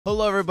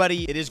Hello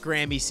everybody, it is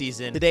Grammy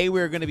season. Today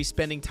we're going to be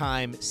spending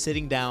time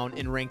sitting down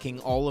and ranking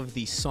all of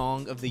the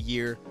Song of the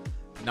Year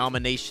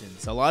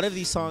nominations. A lot of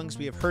these songs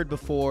we have heard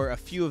before, a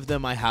few of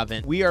them I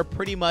haven't. We are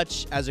pretty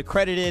much as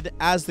accredited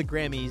as the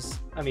Grammys.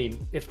 I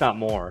mean, if not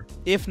more.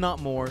 If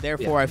not more.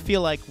 Therefore, I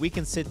feel like we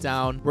can sit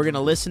down. We're going to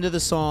listen to the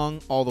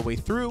song all the way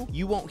through.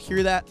 You won't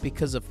hear that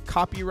because of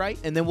copyright.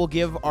 And then we'll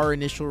give our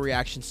initial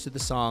reactions to the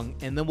song.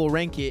 And then we'll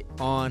rank it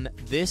on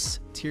this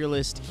tier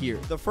list here.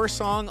 The first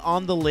song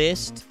on the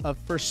list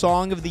for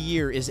Song of the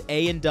Year is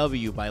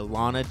A&W by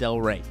Lana Del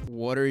Rey.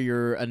 What are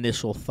your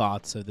initial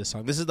thoughts of this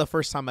song? This is the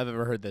first time I've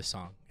ever heard this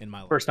song in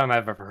my life. First time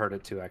I've ever heard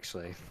it too,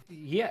 actually.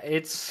 Yeah,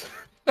 it's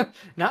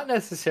not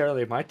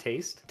necessarily my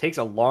taste. It takes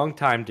a long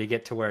time to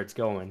get to where it's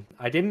going.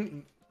 I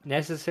didn't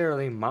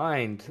necessarily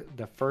mind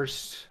the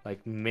first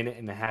minute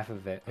and a half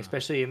of it,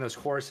 especially in those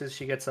choruses.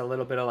 She gets a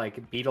little bit of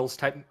Beatles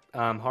type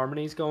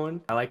harmonies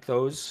going. I like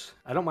those.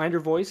 I don't mind her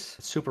voice.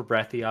 It's super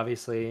breathy,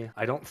 obviously.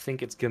 I don't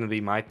think it's gonna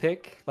be my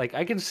pick.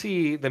 I can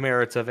see the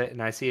merits of it,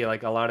 and I see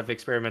a lot of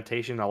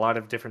experimentation, a lot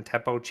of different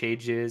tempo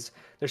changes.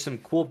 There's some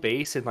cool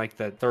bass in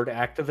the third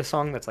act of the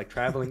song that's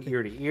traveling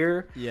ear to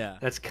ear. Yeah,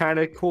 that's kind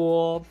of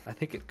cool. I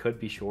think it could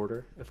be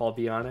shorter, if I'll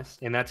be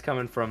honest, and that's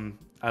coming from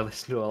I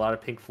listen to a lot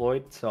of Pink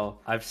Floyd, so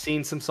I've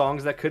seen some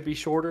songs that could be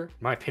shorter.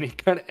 My opinion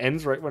kind of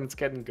ends right when it's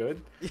getting good.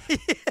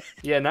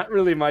 Yeah, not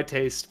really my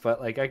taste,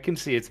 but I can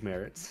see its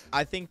merits.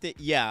 I think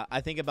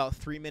about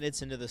 3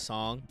 minutes into the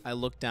song, I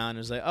looked down and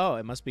was like, oh,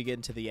 it must be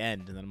getting to the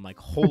end. And then I'm like,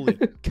 holy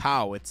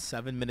cow, it's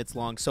 7 minutes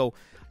long. So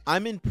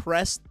I'm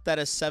impressed that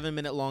a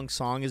 7-minute long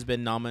song has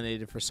been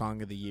nominated for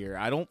Song of the Year.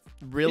 You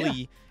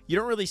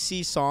don't really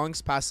see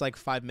songs past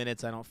 5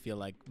 minutes, I don't feel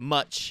like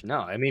much. No,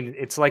 I mean,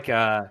 it's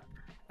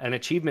an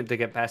achievement to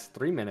get past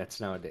 3 minutes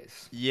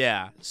nowadays.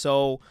 Yeah.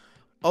 So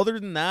other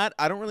than that,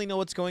 I don't really know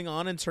what's going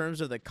on in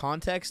terms of the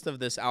context of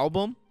this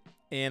album,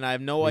 and I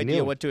have no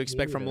idea what to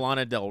expect from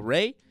Lana Del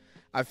Rey.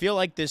 I feel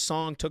like this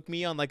song took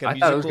me on a musical... I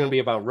thought it was going to be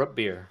about root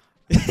beer.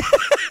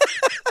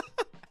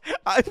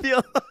 I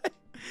feel like...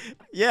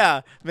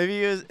 Yeah, maybe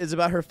it's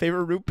about her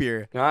favorite root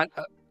beer. Not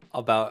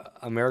about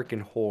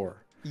American whore.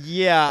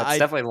 Yeah. That's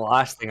definitely the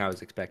last thing I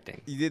was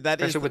expecting.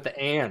 Especially with the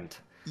and.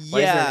 Why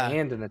is there an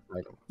and in the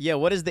title? Yeah,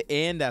 what does the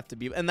and have to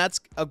be? And that's...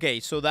 Okay,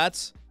 so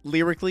that's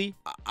lyrically,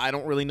 I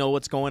don't really know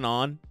what's going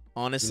on.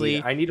 Honestly,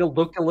 yeah, I need to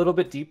look a little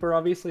bit deeper.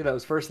 Obviously, that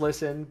was first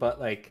listen,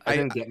 but I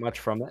didn't get much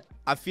from it.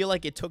 I feel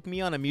like it took me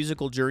on a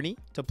musical journey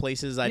to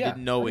places I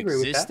didn't know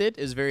existed.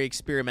 It's very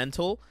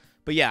experimental,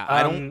 but yeah,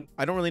 I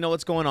don't really know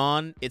what's going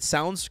on. It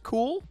sounds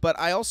cool, but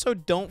I also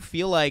don't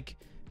feel like,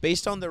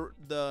 based on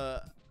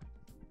the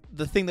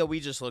thing that we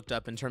just looked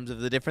up in terms of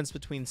the difference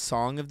between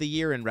Song of the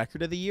Year and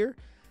Record of the Year,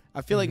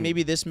 I feel like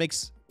maybe this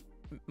makes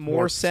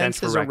more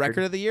sense as a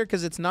record of the year,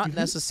 because it's not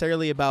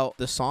necessarily about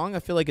the song. I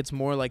feel like it's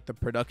more like the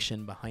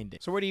production behind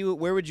it. So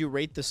where would you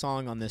rate the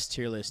song on this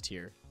tier list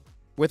here,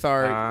 with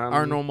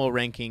our normal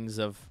rankings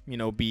of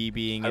B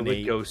being an 8? I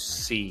would go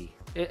C.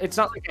 It's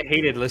not like I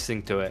hated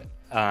listening to it.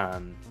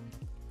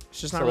 It's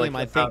just not really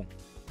my thing.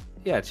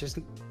 Yeah,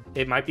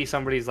 it might be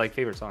somebody's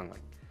favorite song.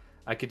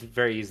 I could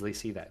very easily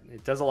see that.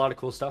 It does a lot of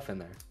cool stuff in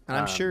there, and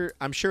I'm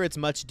sure it's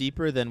much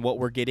deeper than what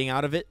we're getting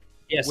out of it.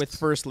 Yes. With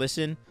first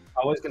listen.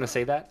 I was gonna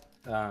say that.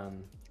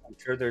 I'm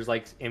sure there's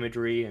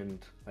imagery and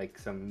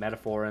some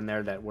metaphor in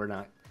there that we're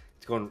not.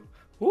 It's going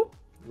whoop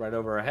right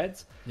over our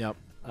heads. Yep.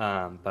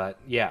 But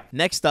yeah.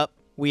 Next up,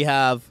 we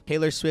have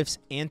Taylor Swift's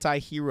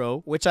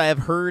 "Anti-Hero," which I have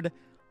heard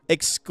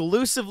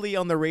exclusively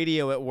on the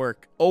radio at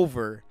work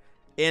over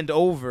and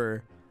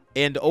over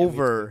and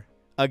over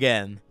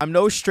again. I'm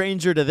no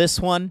stranger to this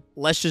one.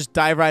 Let's just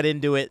dive right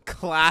into it.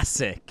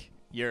 Classic.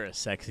 You're a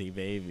sexy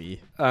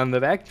baby. The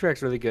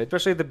backtrack's really good,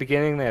 especially at the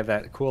beginning. They have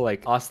that cool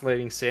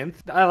oscillating synth.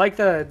 I like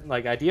the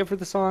idea for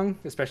the song,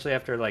 especially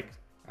after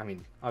I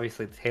mean,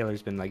 obviously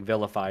Taylor's been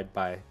vilified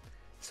by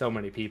so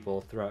many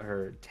people throughout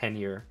her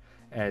tenure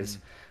as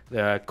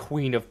the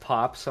queen of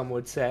pop, some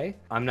would say.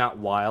 I'm not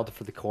wild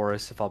for the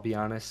chorus, if I'll be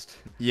honest.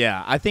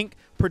 Yeah, I think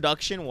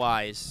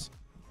production-wise,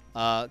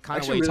 I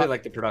actually really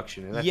like the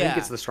production, and I think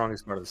it's the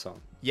strongest part of the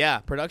song. Yeah,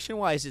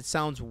 production-wise, it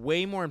sounds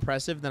way more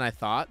impressive than I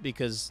thought,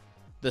 because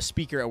the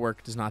speaker at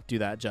work does not do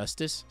that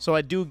justice. So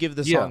I do give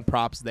the song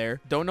props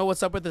there. Don't know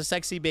what's up with the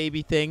sexy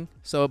baby thing,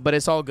 but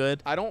it's all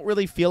good. I don't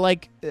really feel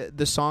like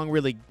the song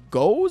really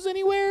goes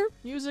anywhere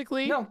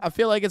musically. No. I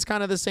feel like it's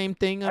kind of the same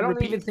thing. I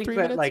don't even think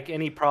that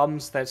any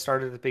problems that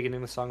started at the beginning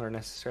of the song are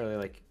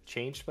necessarily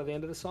changed by the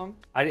end of the song.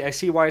 I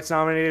see why it's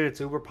nominated. It's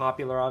uber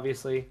popular,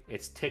 obviously.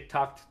 It's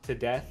TikToked to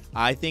death.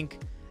 I think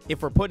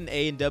if we're putting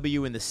A and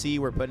W in the C,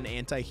 we're putting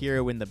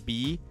Anti-Hero in the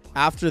B.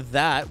 After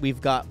that,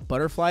 we've got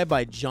Butterfly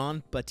by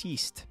Jon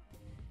Batiste.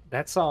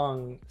 That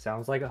song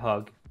sounds like a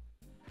hug.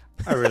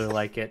 I really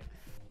like it.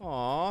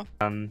 Aww.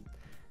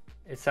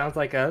 It sounds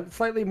like a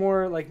slightly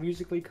more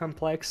musically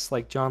complex,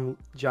 John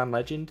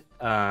Legend.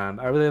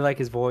 I really like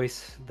his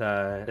voice.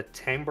 The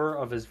timbre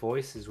of his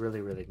voice is really,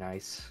 really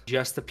nice.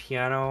 Just the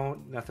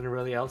piano, nothing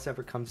really else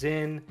ever comes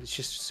in. It's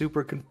just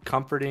super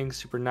comforting,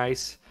 super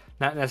nice.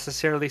 Not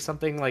necessarily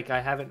something I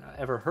haven't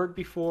ever heard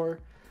before.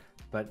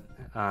 but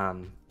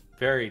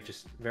very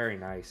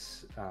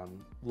nice,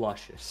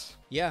 luscious.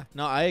 Yeah,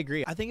 no, I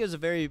agree. I think it was a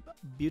very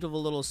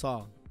beautiful little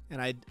song.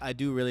 And I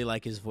do really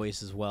like his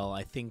voice as well.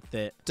 I think that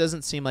it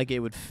doesn't seem like it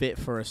would fit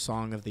for a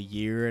song of the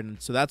year.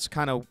 And so that's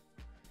kind of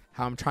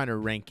how I'm trying to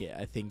rank it.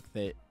 I think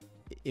that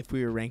if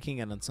we were ranking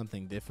it on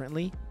something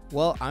differently,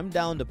 well, I'm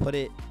down to put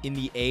it in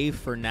the A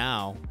for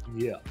now.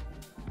 Yeah.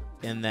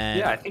 And then...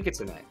 yeah, I think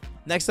it's an A.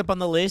 Next up on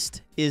the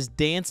list is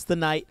Dance the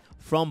Night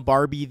from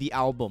Barbie the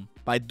Album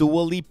by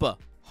Dua Lipa.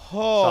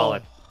 Oh,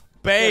 solid.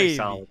 Baby. Very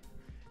solid.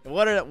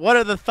 What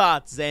are the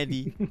thoughts,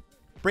 Zandy?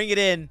 Bring it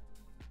in.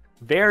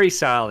 Very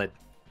solid.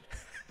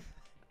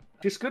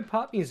 Just good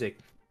pop music.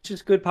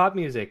 Just good pop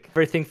music.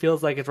 Everything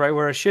feels like it's right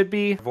where it should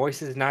be.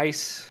 Voice is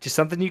nice. Just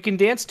something you can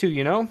dance to,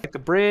 you know? Like the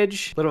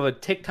bridge, a little of a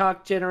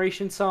TikTok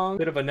generation song,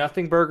 bit of a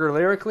nothing burger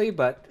lyrically,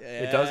 but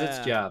it does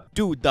its job.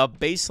 Dude, the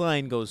bass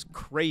line goes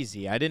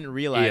crazy. I didn't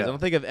realize. Yeah. I don't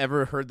think I've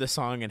ever heard the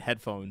song in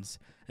headphones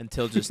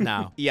until just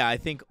now. Yeah, I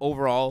think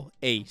overall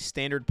a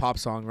standard pop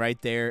song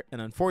right there. And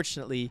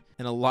unfortunately,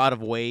 in a lot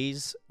of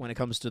ways, when it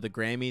comes to the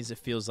Grammys, it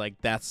feels like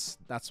that's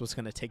what's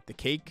going to take the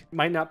cake.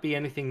 Might not be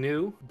anything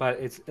new, but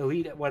it's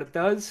elite at what it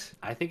does.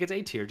 I think it's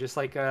A tier, just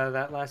like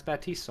that last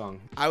Baptiste song.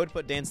 I would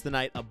put Dance the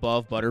Night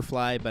above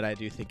Butterfly, but I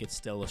do think it's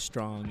still a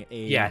strong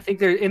A. Yeah, I think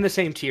they're in the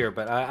same tier,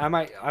 but I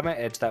might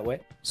edge that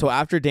way. So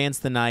after Dance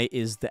the Night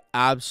is the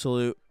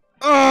absolute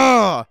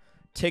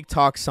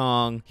TikTok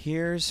song,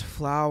 Here's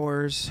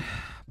Flowers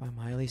by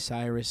Miley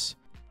Cyrus.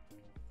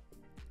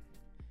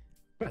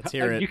 Let's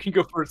hear it. You can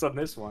go first on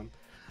this one.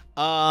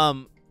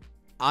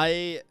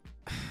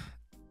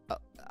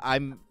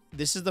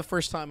 This is the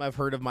first time I've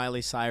heard of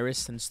Miley Cyrus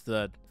since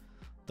the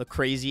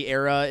crazy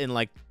era in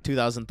like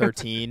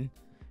 2013,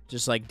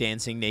 just like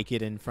dancing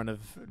naked in front of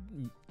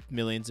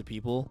millions of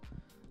people.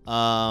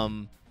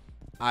 I'm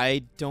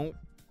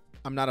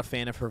not a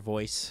fan of her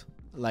voice.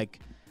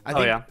 Like, I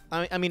think,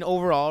 I mean,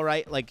 overall,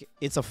 right? Like,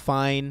 it's a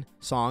fine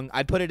song.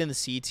 I'd put it in the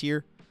C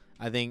tier.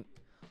 I think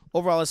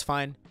overall it's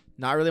fine.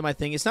 Not really my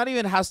thing. It's not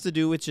even has to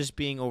do with just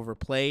being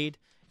overplayed,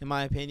 in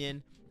my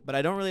opinion. But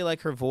I don't really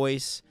like her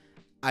voice.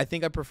 I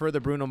think I prefer the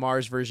Bruno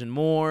Mars version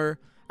more.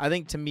 I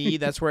think to me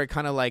that's where it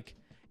kind of like,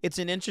 it's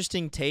an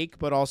interesting take,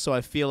 but also I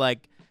feel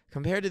like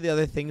compared to the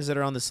other things that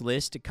are on this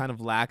list, it kind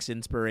of lacks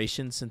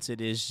inspiration since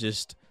it is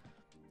just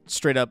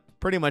straight up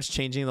pretty much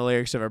changing the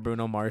lyrics of our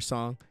Bruno Mars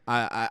song.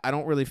 I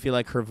don't really feel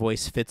like her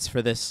voice fits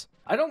for this.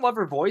 I don't love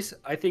her voice.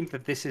 I think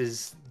that this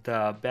is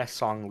the best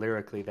song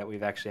lyrically that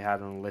we've actually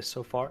had on the list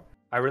so far.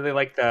 I really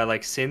like the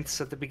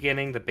synths at the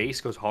beginning. The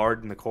bass goes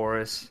hard in the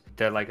chorus.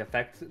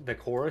 The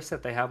chorus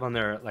that they have on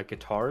their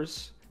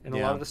guitars in a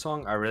lot of the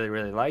song, I really,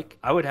 really like.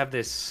 I would have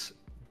this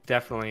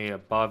definitely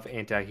above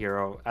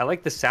Anti-Hero. I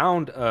like the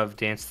sound of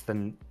Dance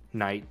the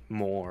Night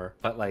more,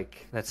 but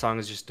that song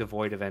is just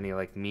devoid of any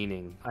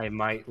meaning. I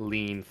might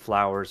lean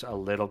Flowers a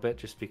little bit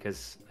just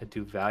because I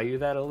do value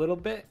that a little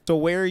bit. So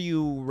where are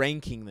you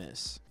ranking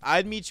this?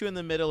 I'd meet you in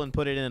the middle and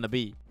put it in a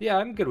B. Yeah,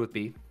 I'm good with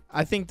B.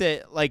 I think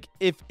that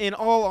if in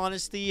all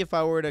honesty, if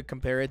I were to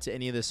compare it to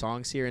any of the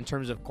songs here in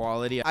terms of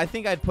quality, I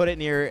think I'd put it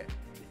near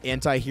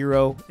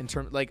Anti-Hero in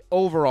terms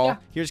overall. Yeah.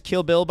 Here's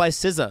Kill Bill by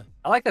SZA.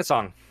 I like that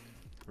song.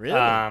 Really?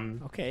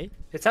 Okay.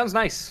 It sounds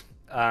nice.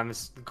 The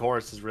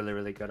chorus is really,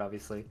 really good,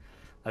 obviously.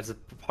 That's the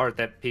part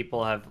that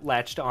people have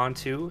latched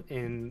onto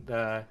in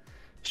the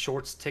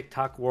shorts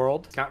TikTok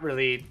world. It's not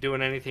really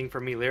doing anything for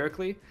me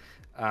lyrically.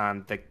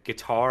 The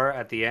guitar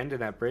at the end in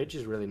that bridge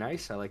is really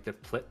nice. I like the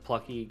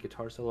plucky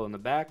guitar solo in the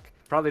back.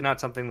 Probably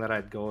not something that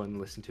I'd go and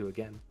listen to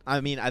again.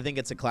 I mean, I think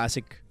it's a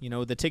classic,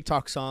 the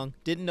TikTok song.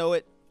 Didn't know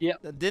it. Yeah.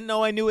 Didn't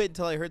know I knew it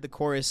until I heard the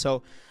chorus.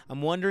 So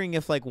I'm wondering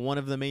if one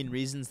of the main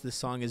reasons this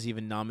song is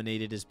even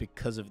nominated is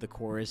because of the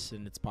chorus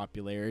and its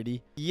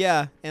popularity.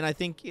 Yeah. And I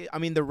think,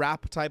 the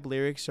rap type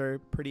lyrics are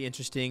pretty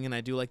interesting. And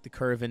I do like the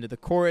curve into the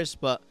chorus,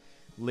 but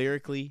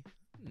lyrically,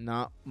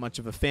 not much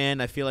of a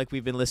fan. I feel like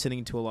we've been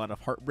listening to a lot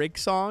of heartbreak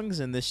songs,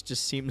 and this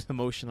just seems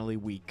emotionally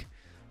weak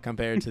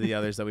compared to the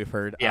others that we've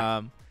heard.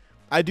 Yeah.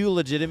 I do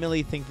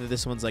legitimately think that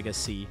this one's like a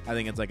C. I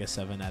think it's like a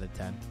 7 out of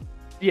 10.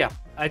 Yeah,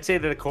 I'd say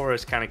that the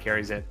chorus kind of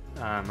carries it.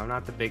 I'm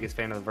not the biggest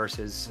fan of the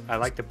verses. I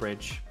like the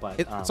bridge, but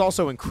it's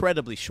also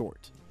incredibly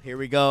short. Here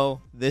we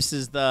go. This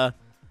is the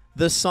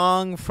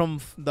song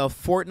from the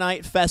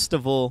Fortnite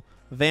Festival,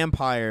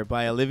 Vampire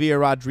by Olivia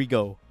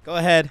Rodrigo. Go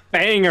ahead.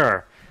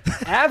 Banger.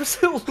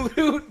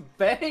 Absolute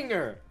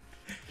banger.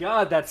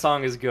 God, that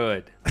song is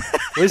good.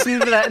 Listening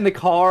to that in the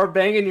car,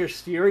 banging your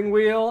steering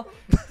wheel.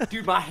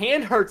 Dude, my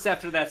hand hurts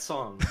after that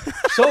song.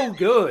 So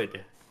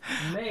good.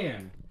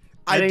 Man.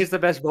 I think it's the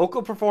best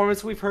vocal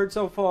performance we've heard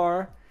so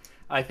far.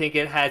 I think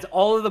it has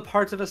all of the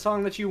parts of a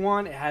song that you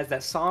want. It has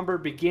that somber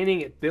beginning.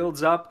 It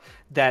builds up.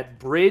 That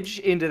bridge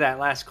into that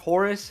last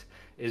chorus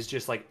is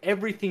just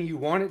everything you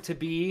want it to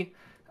be.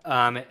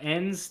 It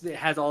ends. It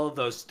has all of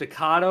those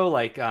staccato,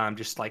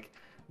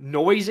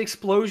 noise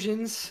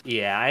explosions.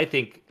 Yeah, I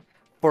think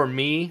for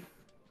me,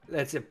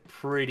 that's a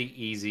pretty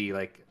easy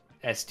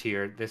S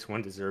tier. This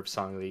one deserves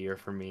Song of the Year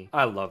for me.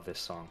 I love this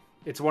song.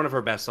 It's one of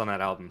her best on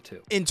that album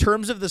too. In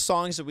terms of the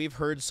songs that we've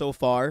heard so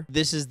far,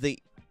 this is the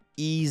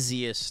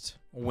easiest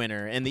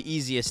winner and the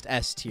easiest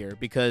S tier,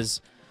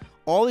 because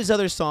all these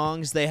other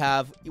songs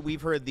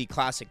we've heard the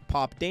classic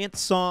pop dance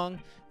song,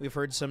 we've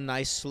heard some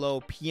nice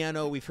slow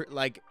piano, we've heard,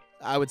 like,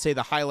 I would say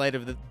the highlight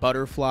of the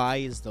Butterfly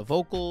is the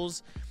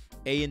vocals.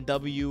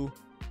 A&W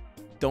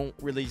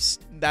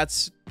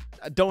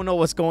I don't know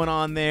what's going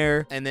on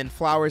there. And then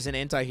Flowers and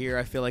Anti-Hero,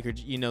 I feel like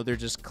they're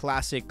just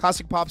classic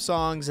pop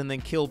songs. And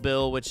then Kill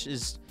Bill, which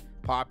is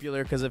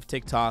popular because of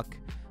TikTok.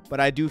 But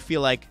I do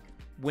feel like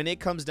when it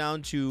comes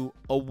down to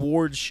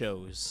award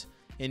shows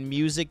in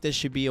music that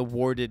should be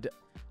awarded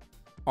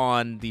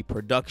on the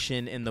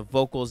production and the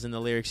vocals and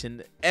the lyrics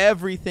and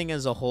everything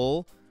as a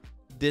whole,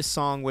 this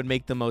song would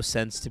make the most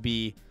sense to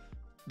be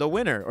the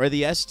winner or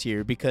the S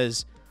tier,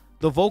 because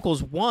the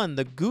vocals won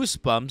the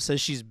goosebumps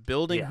as she's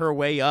building her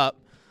way up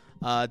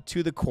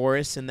to the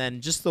chorus, and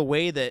then just the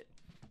way that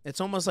it's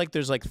almost like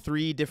there's like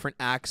 3 different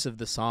acts of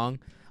the song.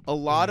 A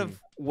lot of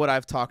what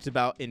I've talked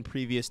about in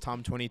previous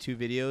Tom 22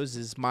 videos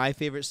is my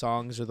favorite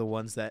songs are the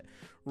ones that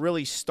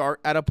really start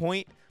at a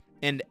point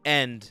and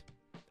end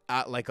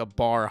at like a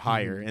bar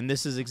higher, and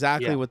this is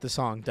exactly what the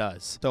song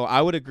does. So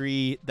I would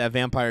agree that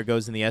Vampire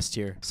goes in the S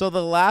tier. So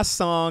the last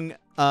song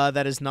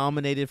that is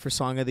nominated for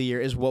Song of the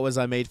Year is What Was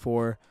I Made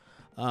For,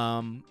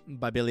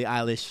 by Billie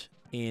Eilish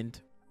and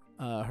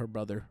her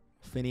brother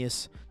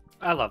Phineas.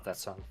 I love that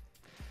song.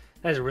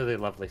 That is a really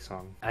lovely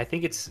song. I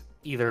think it's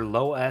either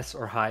low S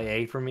or high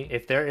A for me.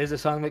 If there is a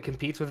song that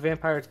competes with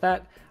Vampire, it's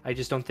that. I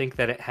just don't think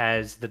that it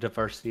has the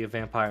diversity of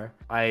Vampire.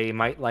 I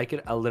might like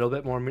it a little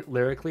bit more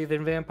lyrically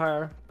than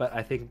Vampire, but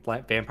I think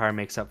Vampire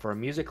makes up for it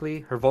musically.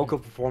 Her vocal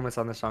performance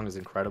on the song is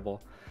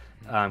incredible.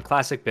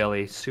 Classic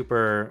Billie,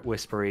 super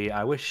whispery.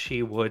 I wish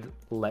she would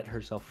let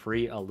herself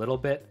free a little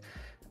bit.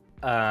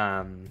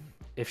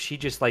 If she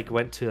just like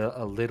went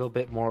to a little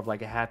bit more of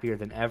like a happier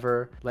than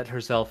ever, let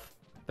herself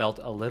belt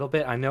a little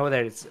bit. I know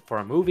that it's for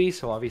a movie,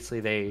 so obviously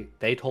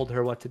they told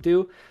her what to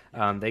do.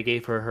 They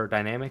gave her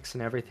dynamics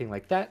and everything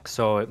like that,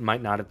 so it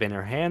might not have been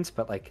her hands,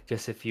 but like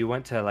just if you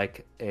went to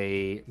like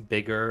a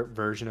bigger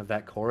version of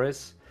that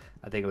chorus,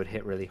 I think it would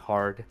hit really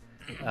hard.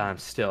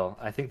 Still,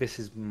 I think this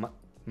is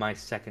my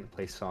second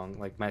place song,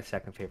 like my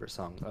second favorite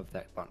song of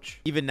that bunch.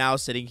 Even now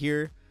sitting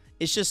here,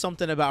 it's just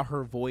something about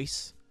her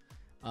voice.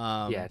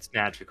 Yeah, it's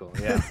magical.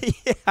 Yeah,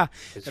 yeah,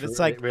 it's really,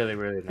 like really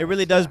nice. It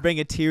really does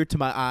bring a tear to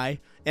my eye,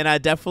 and I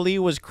definitely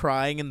was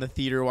crying in the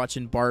theater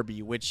watching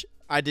Barbie, which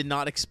I did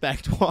not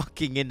expect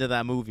walking into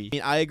that movie. I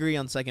mean, I agree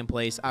on second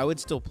place. I would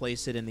still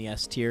place it in the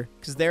S tier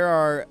because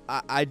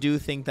I do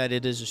think that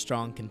it is a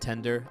strong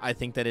contender. I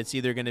think that it's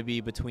either going to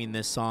be between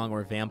this song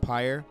or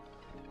Vampire.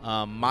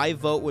 My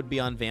vote would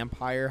be on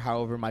Vampire.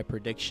 However, my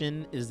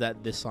prediction is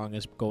that this song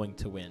is going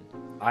to win.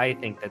 I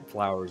think that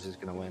Flowers is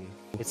going to win.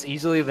 It's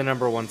easily the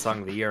 #1 song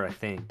of the year, I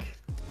think.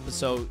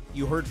 So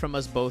you heard from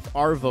us both.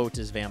 Our vote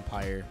is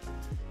Vampire.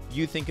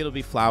 You think it'll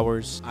be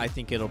Flowers. I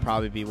think it'll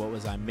probably be What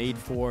Was I Made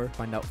For.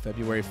 Find out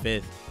February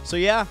 5th. So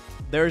yeah,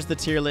 there's the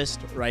tier list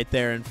right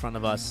there in front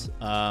of us.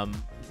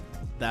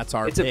 That's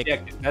our pick.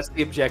 Objective. That's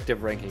the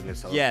objective ranking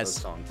of those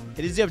songs.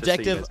 It is the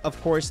objective. Of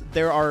course,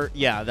 there are,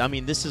 I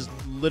mean, this is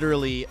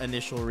literally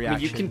initial reaction. I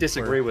mean, you can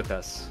disagree with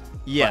us.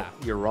 Yeah.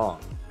 But you're wrong.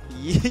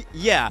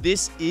 Yeah,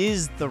 this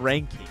is the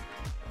ranking,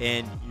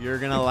 and you're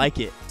going to like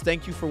it.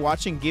 Thank you for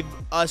watching. Give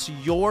us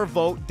your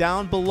vote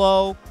down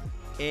below,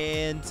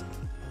 and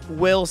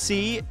we'll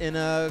see in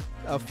a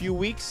few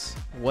weeks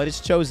what is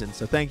chosen.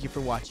 So thank you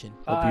for watching.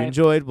 Hope you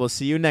enjoyed. We'll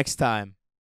see you next time.